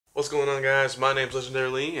What's going on, guys? My name's Legendary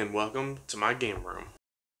Lee, and welcome to my game room.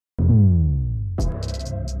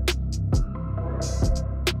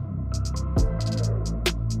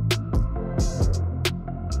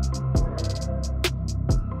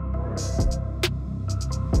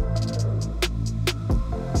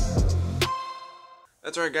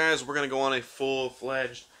 That's right, guys. We're going to go on a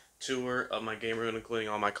full-fledged tour of my game room, including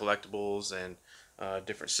all my collectibles and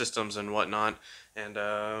different systems and whatnot. And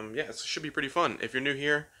yeah, it should be pretty fun. If you're new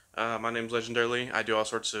here, my name's Legendary Lee. I do all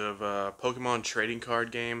sorts of Pokemon trading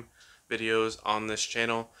card game videos on this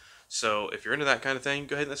channel. So if you're into that kind of thing,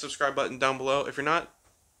 go ahead and hit the subscribe button down below. If you're not,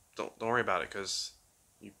 don't worry about it, because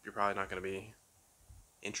you're probably not going to be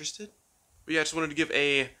interested. But yeah, I just wanted to give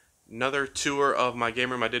another tour of my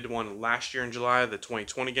game room. I did one last year in July, the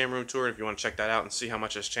 2020 game room tour. If you want to check that out and see how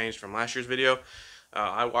much has changed from last year's video,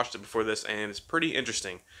 I watched it before this, and it's pretty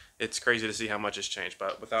interesting. It's crazy to see how much has changed.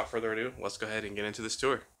 But without further ado, let's go ahead and get into this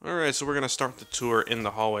tour. Alright, so we're going to start the tour in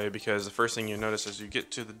the hallway, because the first thing you notice as you get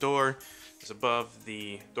to the door is above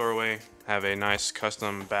the doorway have a nice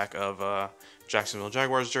custom back of Jacksonville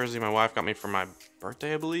Jaguars jersey my wife got me for my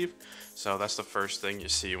birthday, I believe. So that's the first thing you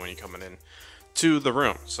see when you're coming in to the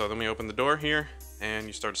room. So then we open the door here, and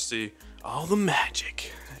you start to see all the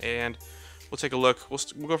magic. And we'll take a look.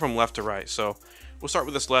 We'll go from left to right. So we'll start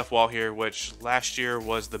with this left wall here, which last year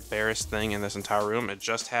was the barest thing in this entire room. It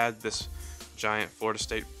just had this giant Florida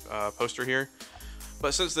State poster here.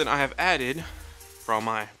 But since then, I have added, for all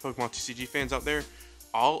my Pokemon TCG fans out there,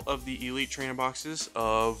 all of the Elite Trainer boxes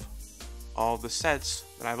of all the sets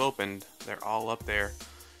that I've opened. They're all up there.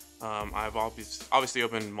 I've obviously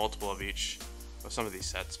opened multiple of each of some of these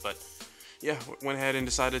sets, but yeah, went ahead and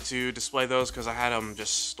decided to display those because I had them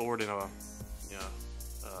just stored in a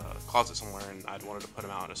closet somewhere, and I'd wanted to put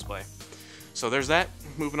them out on display. So there's that.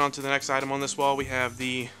 Moving on to the next item on this wall, we have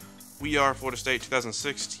the We Are Florida State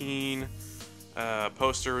 2016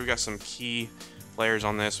 poster. We've got some key players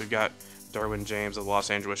on this. We've got Derwin James of the Los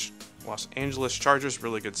Angeles Chargers,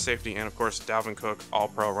 really good safety, and of course Dalvin Cook,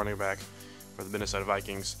 all-pro running back for the Minnesota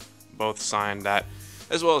Vikings. Both signed that,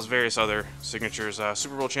 as well as various other signatures.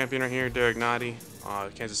 Super Bowl champion right here, Derek Nottie,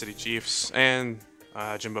 Kansas City Chiefs, and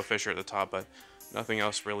Jimbo Fisher at the top, but nothing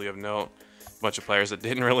else really of note. A bunch of players that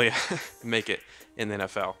didn't really make it in the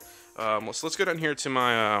NFL. So let's go down here to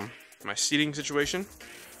my my seating situation.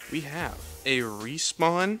 We have a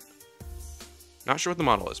Respawn. Not sure what the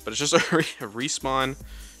model is, but it's just a Respawn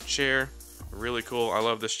chair. Really cool. I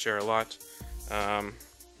love this chair a lot.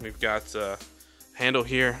 We've got a handle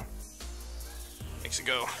here. Makes it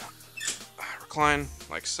go recline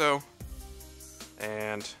like so.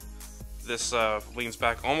 And this leans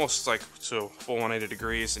back almost like to a full 180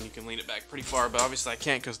 degrees, and you can lean it back pretty far, but obviously I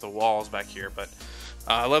can't because the wall's back here. But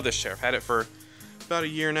I love this chair. I've had it for about a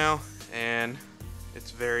year now, and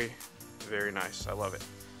it's very, very nice. I love it.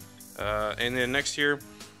 And then next here,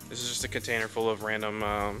 this is just a container full of random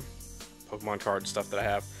Pokemon card stuff that I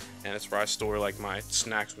have, and it's where I store like my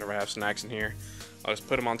snacks whenever I have snacks in here. I'll just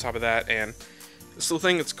put them on top of that, and this little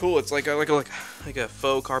thing, it's cool. It's like a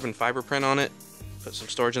faux carbon fiber print on it. Put some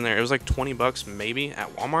storage in there. It was like 20 bucks maybe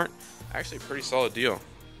at Walmart. Actually, a pretty solid deal.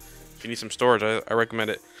 If you need some storage, I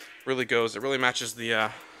recommend it. Really goes. It really matches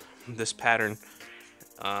the this pattern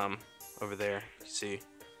over there. You see,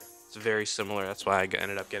 it's very similar. That's why I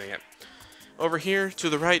ended up getting it. Over here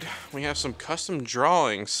to the right, we have some custom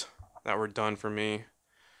drawings that were done for me.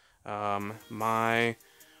 One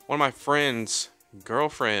of my friends'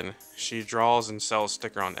 girlfriend, she draws and sells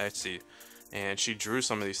sticker on Etsy, and she drew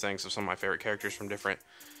some of these things of some of my favorite characters from different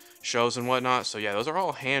shows and whatnot. So yeah, those are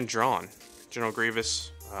all hand drawn. General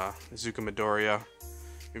Grievous, Izuku Midoriya,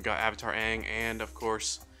 we've got Avatar Aang, and of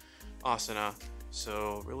course Asuna.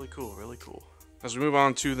 So really cool, really cool. As we move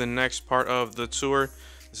on to the next part of the tour,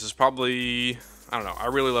 this is probably, I don't know, I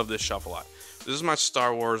really love this shelf a lot. This is my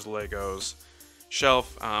Star Wars Legos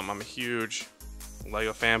shelf. I'm a huge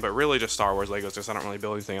Lego fan, but really just Star Wars Legos, because I don't really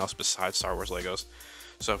build anything else besides Star Wars Legos.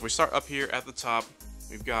 So if we start up here at the top,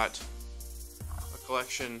 we've got a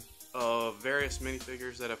collection of various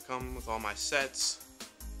minifigures that have come with all my sets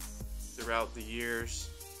throughout the years.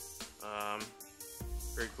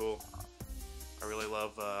 Very cool. I really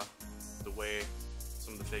love the way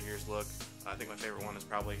some of the figures look. I think my favorite one is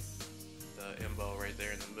probably the Embo right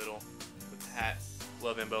there in the middle with the hat.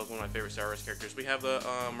 Love Embo, it's one of my favorite Star Wars characters. We have the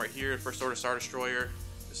right here, First Order Star Destroyer.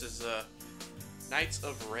 This is Knights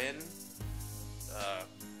of Ren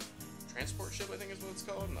transport ship, I think is what it's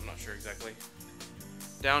called. I'm not sure exactly.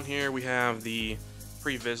 Down here we have the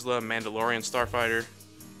Pre-Vizsla Mandalorian Starfighter.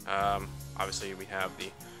 Obviously we have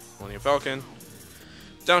the Millennium Falcon.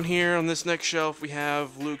 Down here on this next shelf we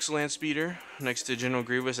have Luke's Land Speeder, next to General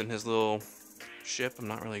Grievous and his little ship. I'm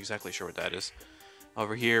not really exactly sure what that is.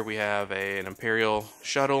 Over here we have an Imperial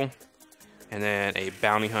shuttle and then a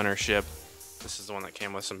bounty hunter ship. This is the one that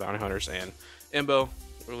came with some bounty hunters and Embo.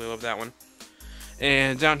 Really love that one.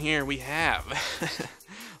 And down here we have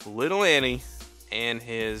Little Annie and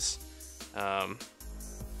his,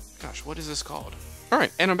 gosh, what is this called? All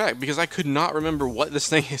right, and I'm back because I could not remember what this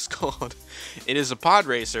thing is called. It is a pod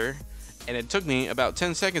racer, and it took me about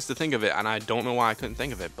 10 seconds to think of it, and I don't know why I couldn't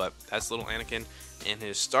think of it, but that's little Anakin and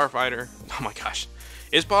his starfighter. Oh my gosh,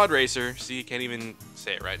 his pod racer. See, you can't even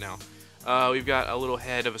say it right now. We've got a little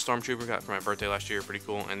head of a stormtrooper, got for my birthday last year, pretty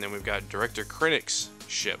cool. And then we've got Director Krennic's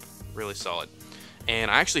ship, really solid.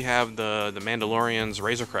 And I actually have the Mandalorian's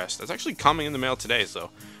Razor Crest. That's actually coming in the mail today,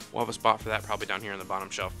 so we'll have a spot for that probably down here on the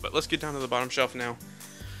bottom shelf. But let's get down to the bottom shelf now.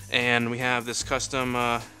 And we have this custom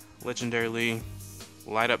legendarily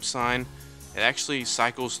light up sign. It actually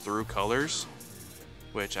cycles through colors,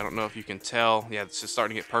 which I don't know if you can tell. Yeah, it's just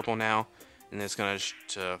starting to get purple now, and it's gonna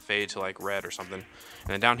to fade to like red or something. And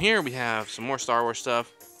then down here we have some more Star Wars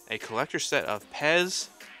stuff, a collector set of Pez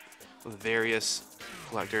with various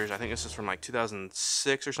collectors. I think this is from like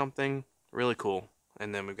 2006 or something. Really cool.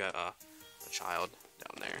 And then we've got a child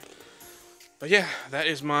down there. But yeah, that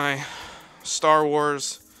is my Star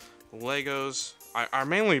Wars Legos. I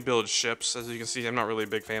mainly build ships. As you can see, I'm not really a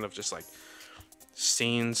big fan of just like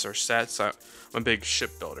scenes or sets. I'm a big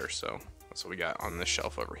ship builder, so that's what we got on this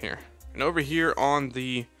shelf over here. And over here on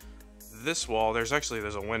this wall, there's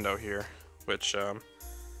a window here, which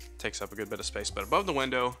takes up a good bit of space. But above the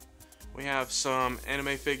window, we have some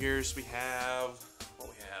anime figures. We have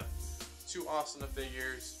two Asuna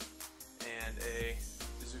figures and a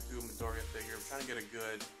Izuku Midoriya figure. I'm trying to get a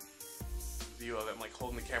good view of it. I'm like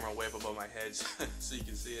holding the camera way up above my head so you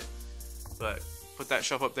can see it. But put that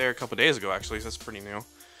shelf up there a couple days ago, actually, so that's pretty new.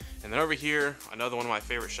 And then over here, another one of my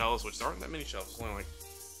favorite shelves, which there aren't that many shelves. There's only like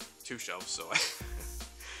 2 shelves, so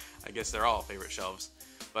I guess they're all favorite shelves.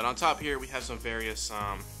 But on top here, we have some various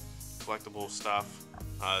collectible stuff.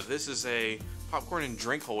 This is a popcorn and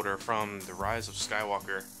drink holder from the Rise of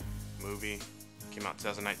Skywalker movie. Came out in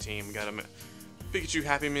 2019. We got a Pikachu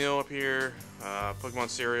Happy Meal up here, Pokemon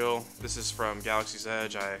cereal. This is from Galaxy's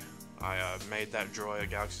Edge. I made that droid at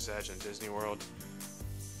Galaxy's Edge in Disney World.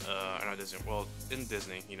 Or not Disney, well, in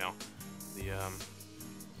Disney, you know.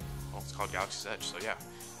 Well, it's called Galaxy's Edge, so yeah.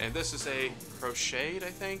 And this is a crocheted, I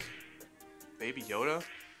think, Baby Yoda,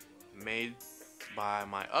 made by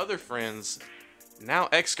my other friend's now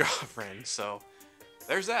ex-girlfriend. So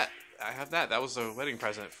there's that. I have that. That was a wedding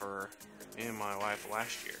present for me and my wife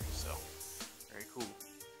last year. So very cool.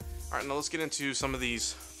 All right, now let's get into some of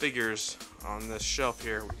these figures on this shelf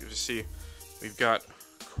here. You can see we've got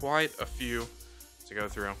quite a few to go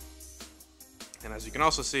through. And as you can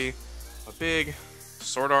also see, a big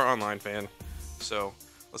Sword Art Online fan. So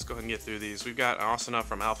let's go ahead and get through these. We've got Asuna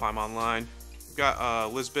from Alfheim Online. We've got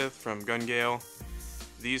Elizabeth from Gun Gale.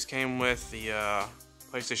 These came with the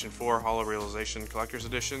PlayStation 4 Hollow Realization Collector's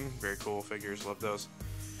Edition. Very cool figures, love those.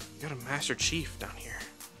 We got a Master Chief down here.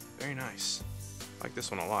 Very nice. I like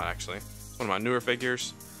this one a lot, actually. It's one of my newer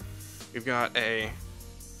figures. We've got a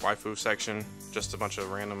waifu section, just a bunch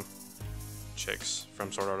of random chicks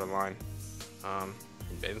from Sword Art Online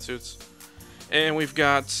in bathing suits. And we've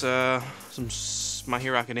got some My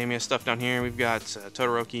Hero Academia stuff down here. We've got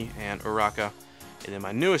Todoroki and Uraka. And then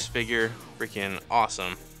my newest figure, freaking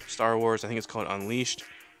awesome, Star Wars, I think it's called Unleashed,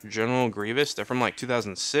 General Grievous. They're from like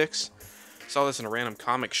 2006. Saw this in a random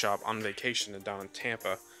comic shop on vacation down in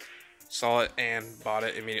Tampa. Saw it and bought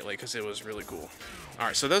it immediately because it was really cool.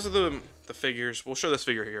 Alright, so those are the figures. We'll show this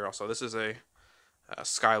figure here also. This is a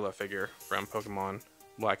Skyla figure from Pokemon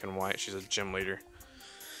Black and White. She's a gym leader.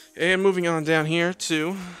 And moving on down here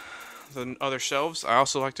to the other shelves, I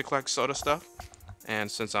also like to collect soda stuff.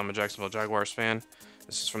 And since I'm a Jacksonville Jaguars fan,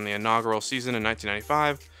 this is from the inaugural season in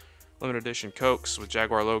 1995. Limited edition Cokes with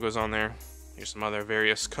Jaguar logos on there. Here's some other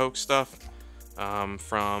various Coke stuff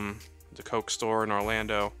from the Coke store in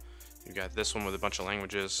Orlando. You got this one with a bunch of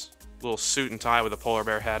languages. Little suit and tie with a polar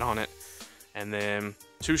bear hat on it. And then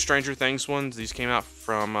 2 Stranger Things ones. These came out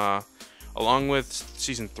from, along with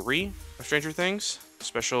season 3 of Stranger Things.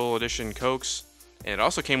 Special edition Cokes. And it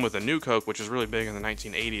also came with a new Coke, which was really big in the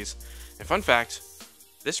 1980s. And fun fact,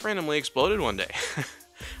 this randomly exploded one day.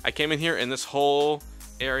 I came in here and this whole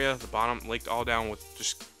area, the bottom, leaked all down with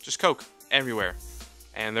just Coke everywhere.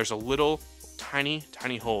 And there's a little tiny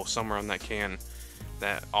hole somewhere on that can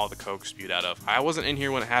that all the Coke spewed out of. I wasn't in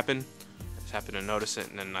here when it happened. I just happened to notice it,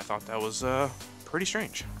 and then I thought that was pretty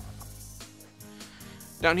strange.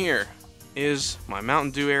 Down here is my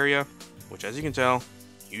Mountain Dew area, which, as you can tell,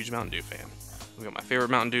 huge Mountain Dew fan. We got my favorite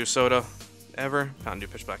Mountain Dew soda ever, Mountain Dew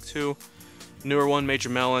Pitch Black 2. Newer one, Major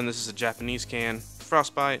Melon. This is a Japanese can.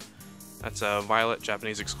 Frostbite. That's a Violet,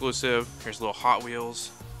 Japanese exclusive. Here's a little Hot Wheels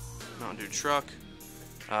Mountain Dew truck.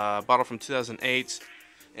 Bottle from 2008.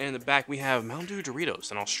 And in the back we have Mountain Dew Doritos,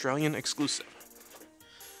 an Australian exclusive.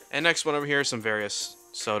 And next one over here is some various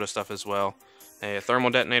soda stuff as well. A thermal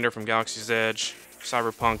detonator from Galaxy's Edge.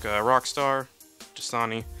 Cyberpunk Rockstar.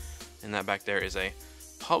 Dasani. And that back there is a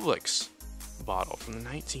Publix bottle from the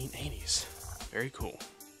 1980s. Very cool.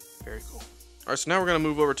 Very cool. Alright, so now we're going to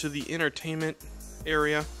move over to the entertainment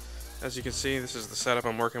area. As you can see, this is the setup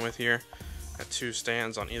I'm working with here. Got two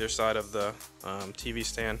stands on either side of the TV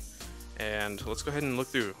stand. And let's go ahead and look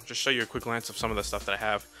through. Just show you a quick glance of some of the stuff that I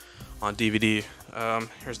have on DVD.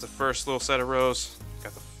 Here's the first little set of rows.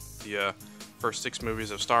 Got the first 6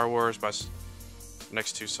 movies of Star Wars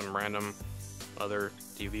next to some random other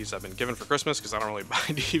DVDs I've been given for Christmas because I don't really buy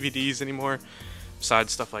DVDs anymore.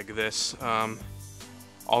 Besides stuff like this.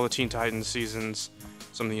 All the Teen Titans seasons,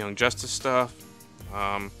 some of the Young Justice stuff,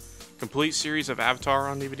 complete series of Avatar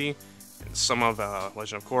on DVD, and some of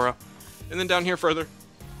Legend of Korra. And then down here further,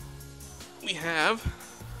 we have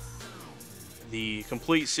the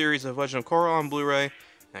complete series of Legend of Korra on Blu-ray,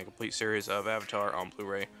 and a complete series of Avatar on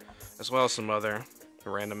Blu-ray, as well as some other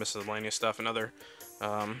random miscellaneous stuff, and other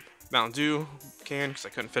Mountain Dew can, because I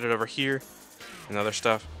couldn't fit it over here, and other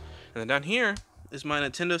stuff. And then down here is my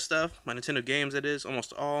Nintendo stuff, my Nintendo games, that is,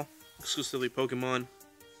 almost all exclusively Pokemon,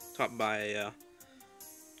 topped by a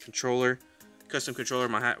controller, custom controller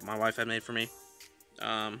my wife had made for me.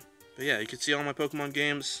 But yeah, you can see all my Pokemon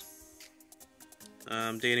games,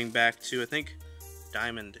 dating back to, I think,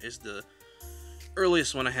 Diamond is the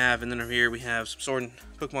earliest one I have, and then over here we have some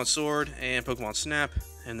Pokemon Sword and Pokemon Snap,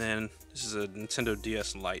 and then this is a Nintendo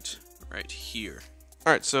DS Lite right here.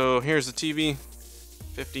 Alright, so here's the TV.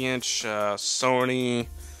 50-inch Sony,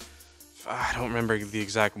 I don't remember the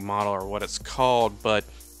exact model or what it's called, but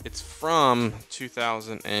it's from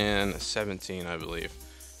 2017, I believe.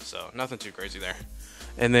 So nothing too crazy there.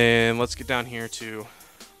 And then let's get down here to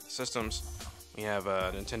systems. We have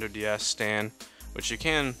a Nintendo DS stand, which you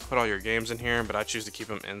can put all your games in here, but I choose to keep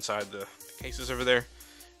them inside the cases over there.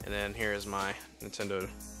 And then here is my Nintendo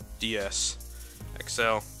DS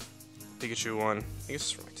XL Pikachu one. I think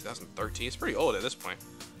it's from like 2013. It's pretty old at this point.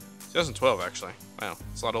 2012 actually. Wow,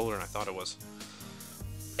 it's a lot older than I thought it was.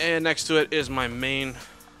 And next to it is my main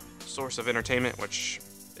source of entertainment, which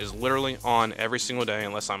is literally on every single day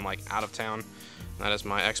unless I'm like out of town. And that is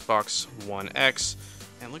my Xbox One X.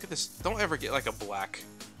 And look at this. Don't ever get like a black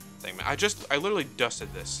thing, man. I literally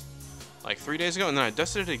dusted this like 3 days ago, and then I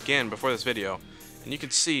dusted it again before this video, and you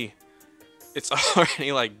can see it's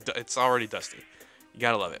already dusty. You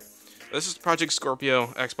gotta love it. This is Project Scorpio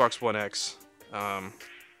Xbox One X.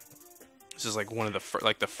 This is like one of the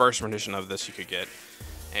first rendition of this you could get,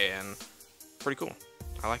 and pretty cool.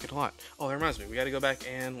 I like it a lot. Oh, that reminds me, we got to go back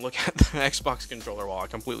and look at the Xbox controller wall. I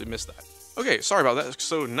completely missed that. Okay, sorry about that.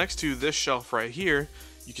 So next to this shelf right here,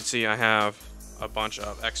 you can see I have a bunch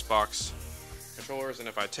of Xbox controllers, and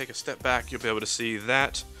if I take a step back, you'll be able to see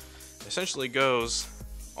that essentially goes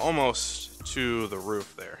almost to the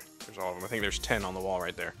roof there. There's all of them. I think there's 10 on the wall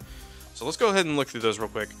right there. So let's go ahead and look through those real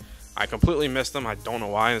quick. I completely missed them. I don't know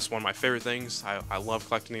why. It's one of my favorite things. I love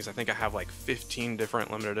collecting these. I think I have like 15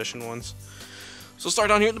 different limited edition ones. So let's start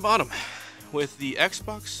down here at the bottom with the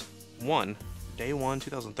Xbox One Day 1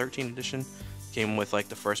 2013 edition. Came with like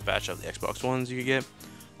the first batch of the Xbox Ones you could get.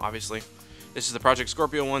 Obviously, this is the Project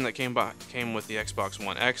Scorpio one that came with the Xbox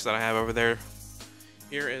One X that I have over there.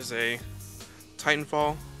 Here is a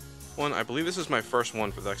Titanfall one. I believe this is my first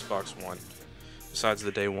one for the Xbox One, besides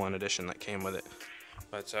the Day 1 edition that came with it.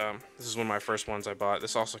 But this is one of my first ones I bought.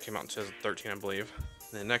 This also came out in 2013, I believe.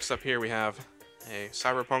 And then next up here we have a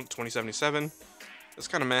Cyberpunk 2077. It's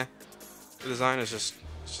kind of meh. The design is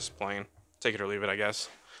just plain. Take it or leave it, I guess.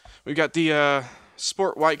 We've got the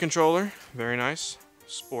Sport White controller. Very nice.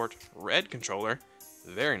 Sport Red controller.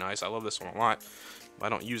 Very nice. I love this one a lot. I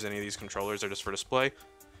don't use any of these controllers. They're just for display.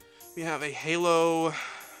 We have a Halo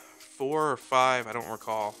 4 or 5. I don't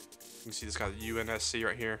recall. You can see this got UNSC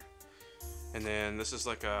right here. And then this is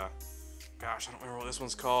like a, gosh, I don't remember what this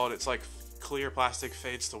one's called. It's like clear plastic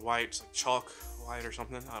fades to white. It's like chalk white or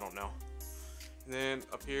something. I don't know. And then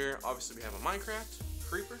up here, obviously we have a Minecraft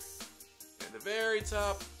Creeper. At the very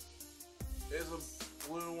top is a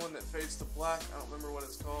blue one that fades to black. I don't remember what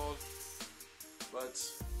it's called. But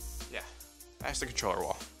yeah, that's the controller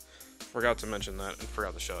wall. Forgot to mention that and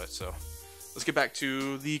forgot to show it. So let's get back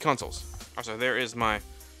to the consoles. Also, there is my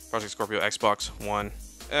Project Scorpio Xbox One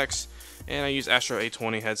X. And I use Astro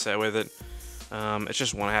A20 headset with it. It's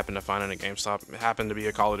just one I happened to find in a GameStop. It happened to be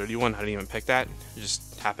a Call of Duty one. I didn't even pick that. It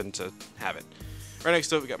just happened to have it. Right next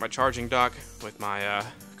to it, we got my charging dock with my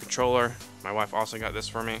controller. My wife also got this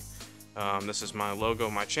for me. This is my logo,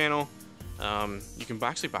 my channel. You can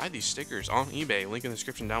actually buy these stickers on eBay. Link in the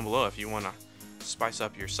description down below if you want to spice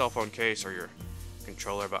up your cell phone case or your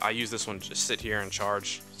controller. But I use this one to just sit here and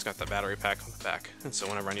charge. It's got the battery pack on the back, and so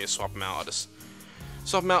whenever I need to swap them out, I'll just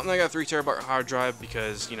swap them out. And I got a 3 terabyte hard drive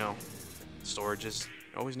because, you know, storage is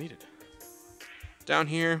always needed. Down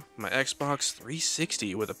here, my Xbox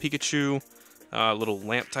 360 with a Pikachu little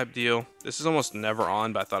lamp type deal. This is almost never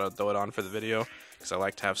on, but I thought I'd throw it on for the video because I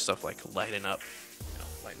like to have stuff like lighting up,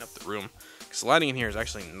 lighten up the room. Because the lighting in here is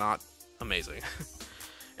actually not amazing.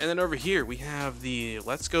 And then over here we have the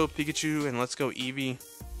Let's Go Pikachu and Let's Go Eevee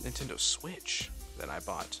Nintendo Switch that I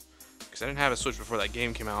bought. Because I didn't have a Switch before that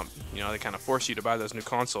game came out. You know, they kind of force you to buy those new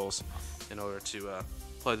consoles in order to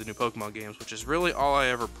play the new Pokemon games, which is really all I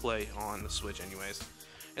ever play on the Switch anyways.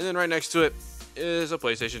 And then right next to it is a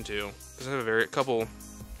PlayStation 2. Because I have a couple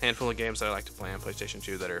handful of games that I like to play on PlayStation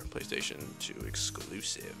 2 that are PlayStation 2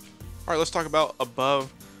 exclusive. Alright, let's talk about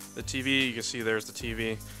above the TV. You can see there's the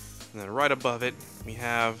TV. And then right above it, we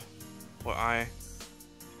have what I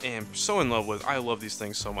am so in love with. I love these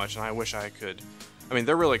things so much, and I wish I could. I mean,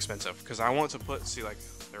 they're really expensive because I want to put, see, like,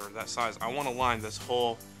 they're that size. I want to line this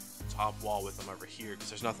whole top wall with them over here because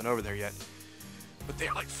there's nothing over there yet. But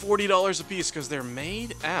they're like $40 a piece because they're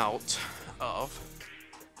made out of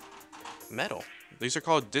metal. These are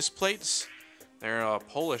called disc plates. They're a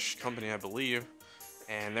Polish company, I believe.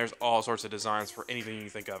 And there's all sorts of designs for anything you can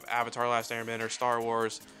think of. Avatar: Last Airbender, Star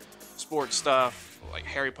Wars, sports stuff, like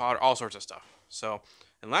Harry Potter, all sorts of stuff. So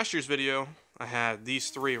in last year's video, I had these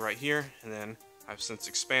 3 right here, and then I've since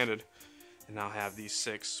expanded and now have these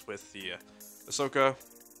 6 with the Ahsoka,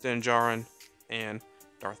 Din Djarin, and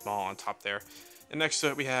Darth Maul on top there. And next to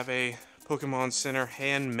it, we have a Pokemon Center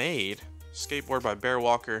handmade skateboard by Bear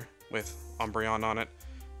Walker with Umbreon on it.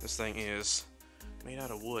 This thing is made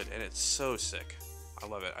out of wood, and it's so sick. I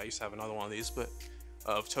love it. I used to have another one of these, but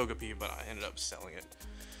of Togepi, but I ended up selling it.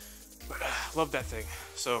 But love that thing.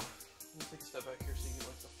 So let me take a step back here so you get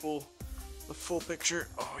like the full picture.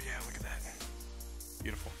 Oh yeah, look at that.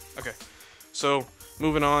 Beautiful. Okay, so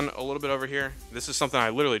moving on a little bit over here. This is something I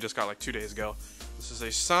literally just got like 2 days ago. This is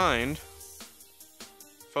a signed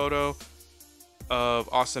photo of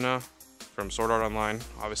Asuna from Sword Art Online,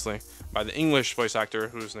 obviously, by the English voice actor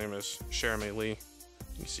whose name is Cherami Leigh. You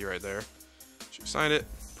can see right there. She signed it.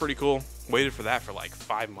 Pretty cool. Waited for that for like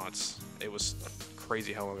 5 months. It was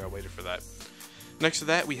crazy how long I waited for that. Next to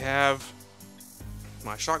that, we have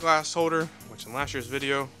my shot glass holder, which in last year's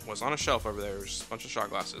video was on a shelf over there. There was a bunch of shot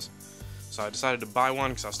glasses. So I decided to buy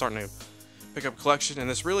one because I was starting to pick up a collection, and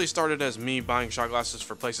this really started as me buying shot glasses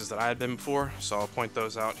for places that I had been before. So I'll point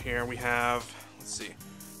those out here. We have, let's see,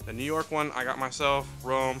 the New York one I got myself,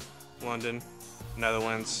 Rome, London,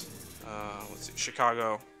 Netherlands, let's see,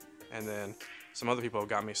 Chicago, and then some other people have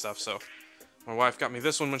got me stuff. So my wife got me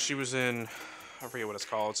this one when she was in, I forget what it's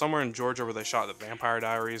called, somewhere in Georgia where they shot the Vampire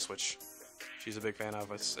Diaries, which she's a big fan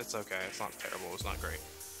of. It's okay. It's not terrible. It's not great.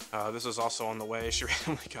 This is also on the way. She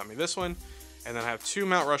randomly got me this one. And then I have 2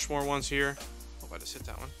 Mount Rushmore ones here. Hope I just hit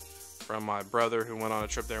that one. From my brother who went on a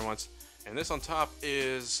trip there once. And this on top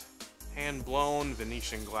is hand-blown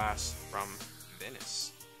Venetian glass from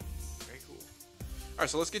Venice. Very cool. Alright,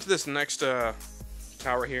 so let's get to this next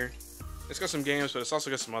tower here. It's got some games, but it's also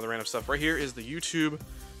got some other random stuff. Right here is the YouTube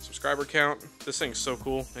subscriber count. This thing's so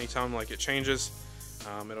cool. Anytime like it changes,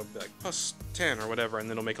 it'll be like +10 or whatever, and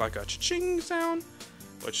then it'll make like a cha-ching sound,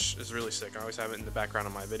 which is really sick. I always have it in the background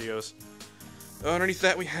of my videos. Underneath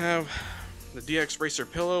that, we have the DX Racer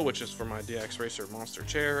pillow, which is for my DX Racer monster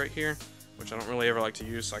chair right here, which I don't really ever like to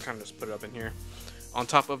use, so I kind of just put it up in here. On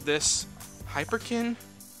top of this, Hyperkin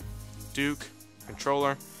Duke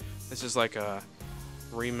controller. This is like a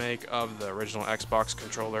remake of the original Xbox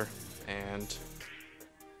controller, and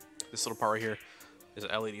this little part right here is an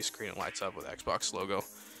LED screen that lights up with Xbox logo.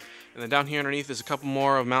 And then down here underneath is a couple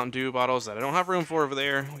more of Mountain Dew bottles that I don't have room for over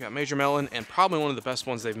there. We got Major Melon, and probably one of the best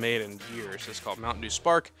ones they've made in years. It's called Mountain Dew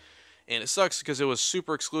Spark, and it sucks because it was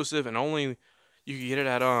super exclusive and only you could get it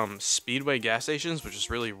at Speedway gas stations, which is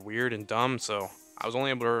really weird and dumb. So I was only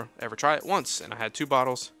able to ever try it once, and I had 2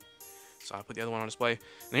 bottles, so I put the other one on display.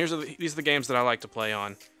 And these are the games that I like to play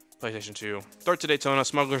on PlayStation 2. Dart to Daytona,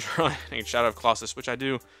 Smuggler's Run, and Shadow of Colossus, which I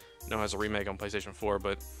do know has a remake on PlayStation 4,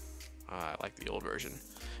 but I like the old version.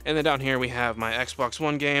 And then down here we have my Xbox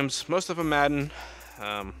One games, most of them Madden,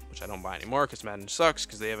 which I don't buy anymore because Madden sucks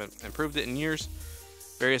because they haven't improved it in years.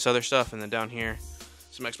 Various other stuff, and then down here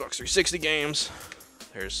some Xbox 360 games.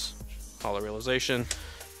 There's Hollow Realization,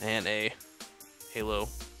 and a Halo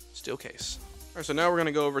steel case. Alright, so now we're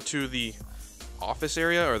gonna go over to the office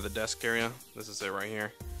area, or the desk area. This is it right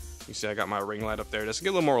here. You see I got my ring light up there just to get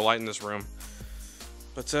a little more light in this room.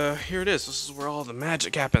 But here it is. This is where all the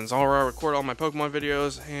magic happens. All where I record all my Pokemon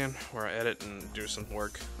videos and where I edit and do some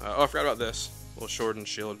work. Oh, I forgot about this little sword and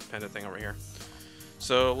shield pendant thing over here.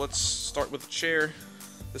 So let's start with the chair.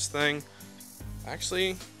 This thing I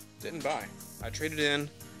actually didn't buy. I traded in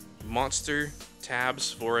Monster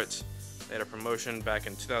tabs for it. They had a promotion back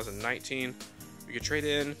in 2019. You could trade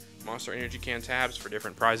in Monster Energy Can tabs for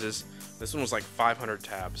different prizes. This one was like 500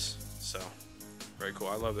 tabs. So very cool.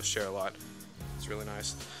 I love this chair a lot. It's really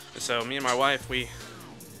nice. And so me and my wife, we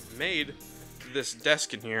made this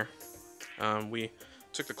desk in here. We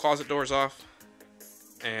took the closet doors off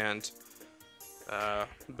and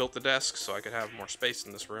built the desk so I could have more space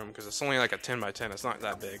in this room, because it's only like a 10 by 10. It's not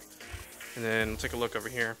that big. And then take a look over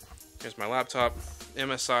here. Here's my laptop.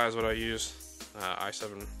 MSI is what I use.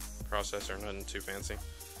 i7 processor, nothing too fancy.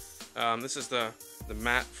 This is the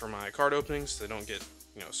mat for my card openings so they don't get,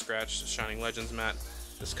 you know, scratched. Shining Legends mat.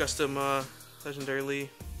 This custom Legendary Lee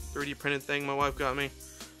 3D printed thing my wife got me.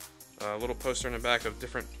 A little poster in the back of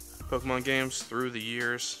different Pokemon games through the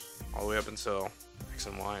years, all the way up until X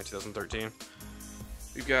and Y in 2013.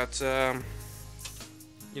 We've got,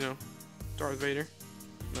 you know, Darth Vader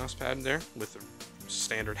mouse pad there with a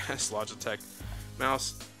standard ass Logitech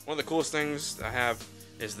mouse. One of the coolest things I have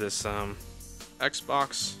is this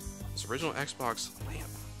Xbox, this original Xbox lamp.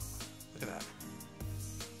 Look at that.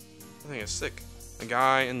 I think it's sick. A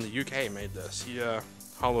guy in the UK made this. He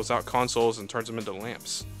hollows out consoles and turns them into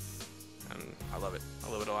lamps, and I love it.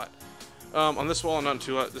 I love it a lot. On this wall,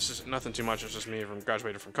 this is nothing too much. It's just me from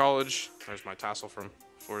graduated from college. There's my tassel from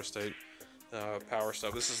Florida State. Power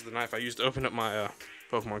stuff. This is the knife I used to open up my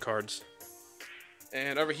Pokemon cards.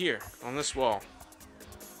 And over here on this wall,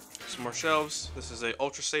 some more shelves. This is a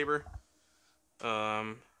Ultra Saber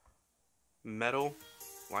metal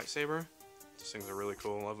lightsaber. These things are really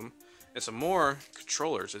cool. I love them. And some more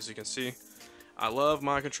controllers. As you can see, I love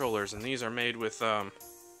my controllers, and these are made with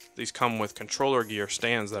these come with controller gear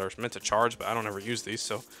stands that are meant to charge, but I don't ever use these,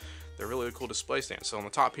 so they're really cool display stands. So on the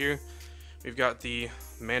top here, we've got the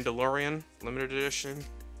Mandalorian limited edition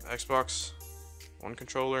Xbox One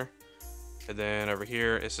controller, and then over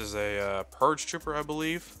here this is a Purge Trooper, I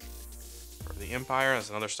believe, or the Empire. That's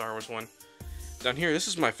another Star Wars one. Down here, this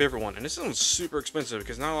is my favorite one, and this one's super expensive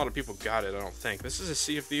because not a lot of people got it, I don't think. This is a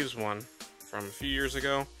Sea of Thieves one from a few years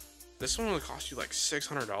ago. This one will cost you like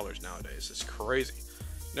 $600 nowadays. It's crazy.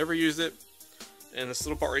 Never used it. And this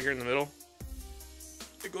little part right here in the middle,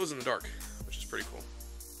 it glows in the dark, which is pretty cool.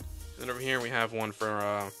 And then over here we have one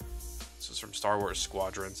for, this is from Star Wars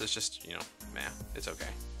Squadrons. It's just, you know, meh, it's okay,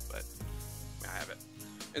 but I have it.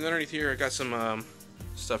 And underneath here I got some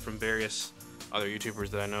stuff from various other YouTubers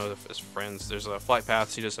that I know as friends. There's a Flight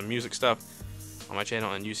Paths. He does some music stuff on my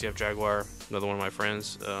channel, and UCF Jaguar, another one of my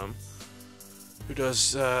friends, who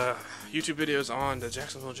does YouTube videos on the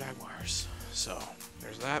Jacksonville Jaguars. So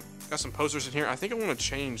there's that. Got some posters in here. I think I want to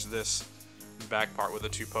change this back part with the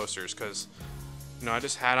two posters, because, you know, I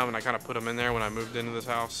just had them and I kind of put them in there when I moved into this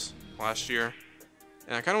house last year,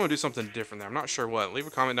 and I kind of want to do something different there. I'm not sure what. Leave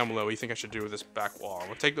a comment down below what you think I should do with this back wall. I'm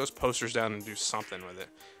gonna take those posters down and do something with it.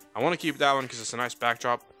 I want to keep that one because it's a nice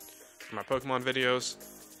backdrop for my Pokemon videos.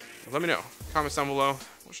 Let me know. Comments down below.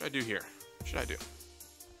 What should I do here? What should I do?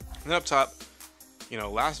 And then up top, you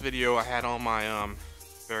know, last video I had all my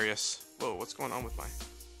various... Whoa, what's going on with my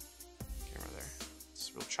camera there?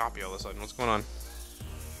 It's real choppy all of a sudden. What's going on?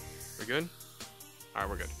 We good? Alright,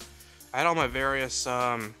 we're good. I had all my various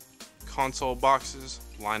console boxes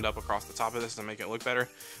lined up across the top of this to make it look better,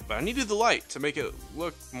 but I needed the light to make it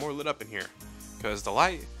look more lit up in here, because the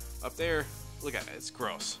light up there, look at it, it's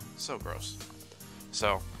gross. It's so gross.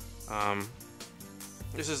 So,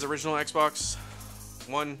 this is the original Xbox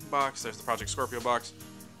One box. There's the Project Scorpio box.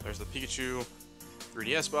 There's the Pikachu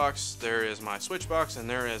 3DS box. There is my Switch box, and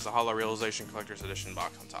there is the Hollow Realization Collector's Edition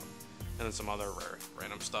box on top. And then some other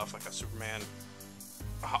random stuff like a Superman,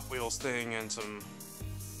 a Hot Wheels thing, and some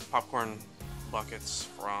popcorn buckets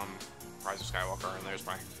from Rise of Skywalker. And there's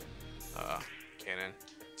my Canon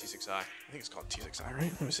T6i. I think it's called T6i,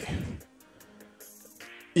 right? Let me see.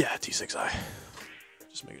 Yeah, T6i.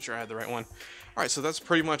 Just making sure I had the right one. Alright, so that's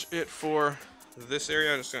pretty much it for this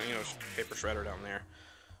area. I'm just gonna, you know, paper shredder down there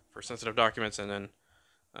for sensitive documents, and then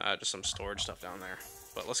just some storage stuff down there.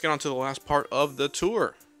 But let's get on to the last part of the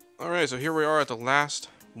tour. Alright, so here we are at the last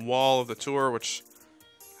wall of the tour, which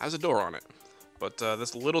has a door on it. But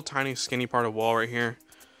this little tiny skinny part of wall right here,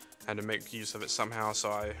 I had to make use of it somehow, so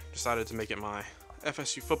I decided to make it my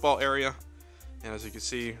FSU football area. And as you can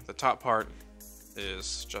see, the top part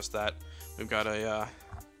is just that. We've got a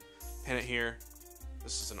pennant here.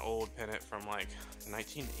 This is an old pennant from like the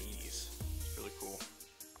 1980s. It's really cool.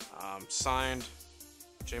 Signed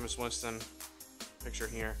Jameis Winston. Picture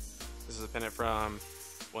here. This is a pennant from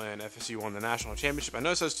when FSU won the national championship. I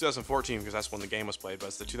know it says 2014 because that's when the game was played, but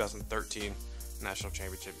it's the 2013 national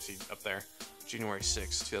championship. You see up there, January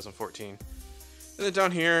 6, 2014. And then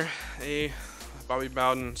down here, a Bobby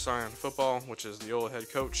Bowden sign football, which is the old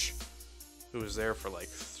head coach who was there for like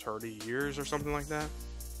 30 years or something like that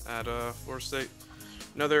at Florida State.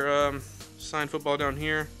 Another signed football down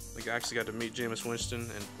here. Like, I actually got to meet Jameis Winston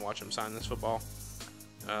and watch him sign this football.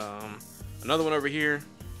 Another one over here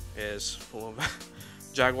is full of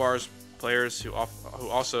Jaguars players who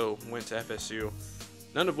also went to FSU,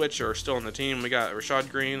 none of which are still on the team. We got Rashad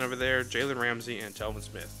Green over there, Jalen Ramsey, and Telvin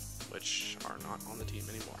Smith, which are not on the team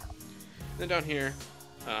anymore. And then down here,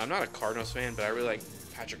 I'm not a Cardinals fan, but I really like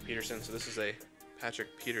Patrick Peterson, so this is a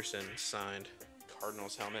Patrick Peterson signed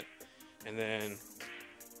Cardinals helmet. And then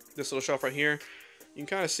this little shelf right here, you can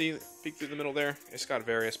kind of see, peek through the middle there, it's got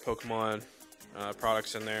various Pokemon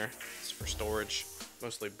products in there. It's for storage,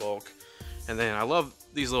 mostly bulk. And then I love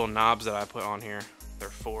these little knobs that I put on here. They're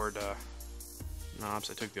Ford knobs.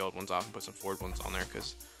 I took the old ones off and put some Ford ones on there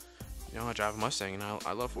because, you know, I drive a Mustang and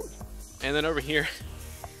I love Ford. And then over here,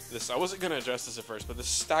 I wasn't going to address this at first, but this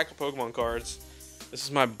stack of Pokemon cards, this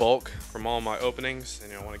is my bulk from all my openings.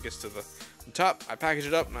 And, you know, when it gets to the top, I package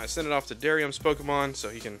it up and I send it off to Darium's Pokemon so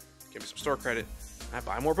he can give me some store credit. And I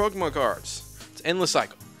buy more Pokemon cards. It's an endless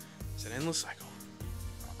cycle. It's an endless cycle.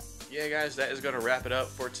 Yeah, guys, that is going to wrap it up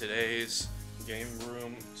for today's game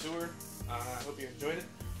room tour. I hope you enjoyed it,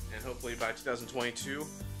 and hopefully by 2022,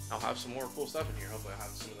 I'll have some more cool stuff in here. Hopefully I'll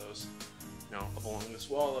have some of those, you know, up along this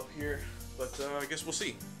wall up here, but I guess we'll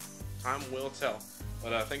see. Time will tell.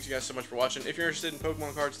 But thanks you guys so much for watching. If you're interested in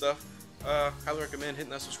Pokemon card stuff, highly recommend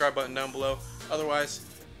hitting that subscribe button down below. Otherwise,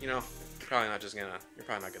 you know, you're probably not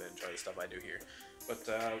gonna enjoy the stuff I do here. But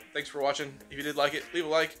thanks for watching. If you did like it, leave a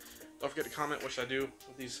like. Don't forget to comment what should I do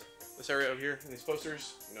with this area over here and these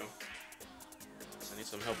posters. You know, I need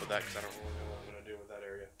some help with that because I don't really know what I'm gonna do with that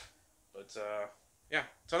area. But yeah,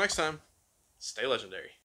 until next time, stay legendary.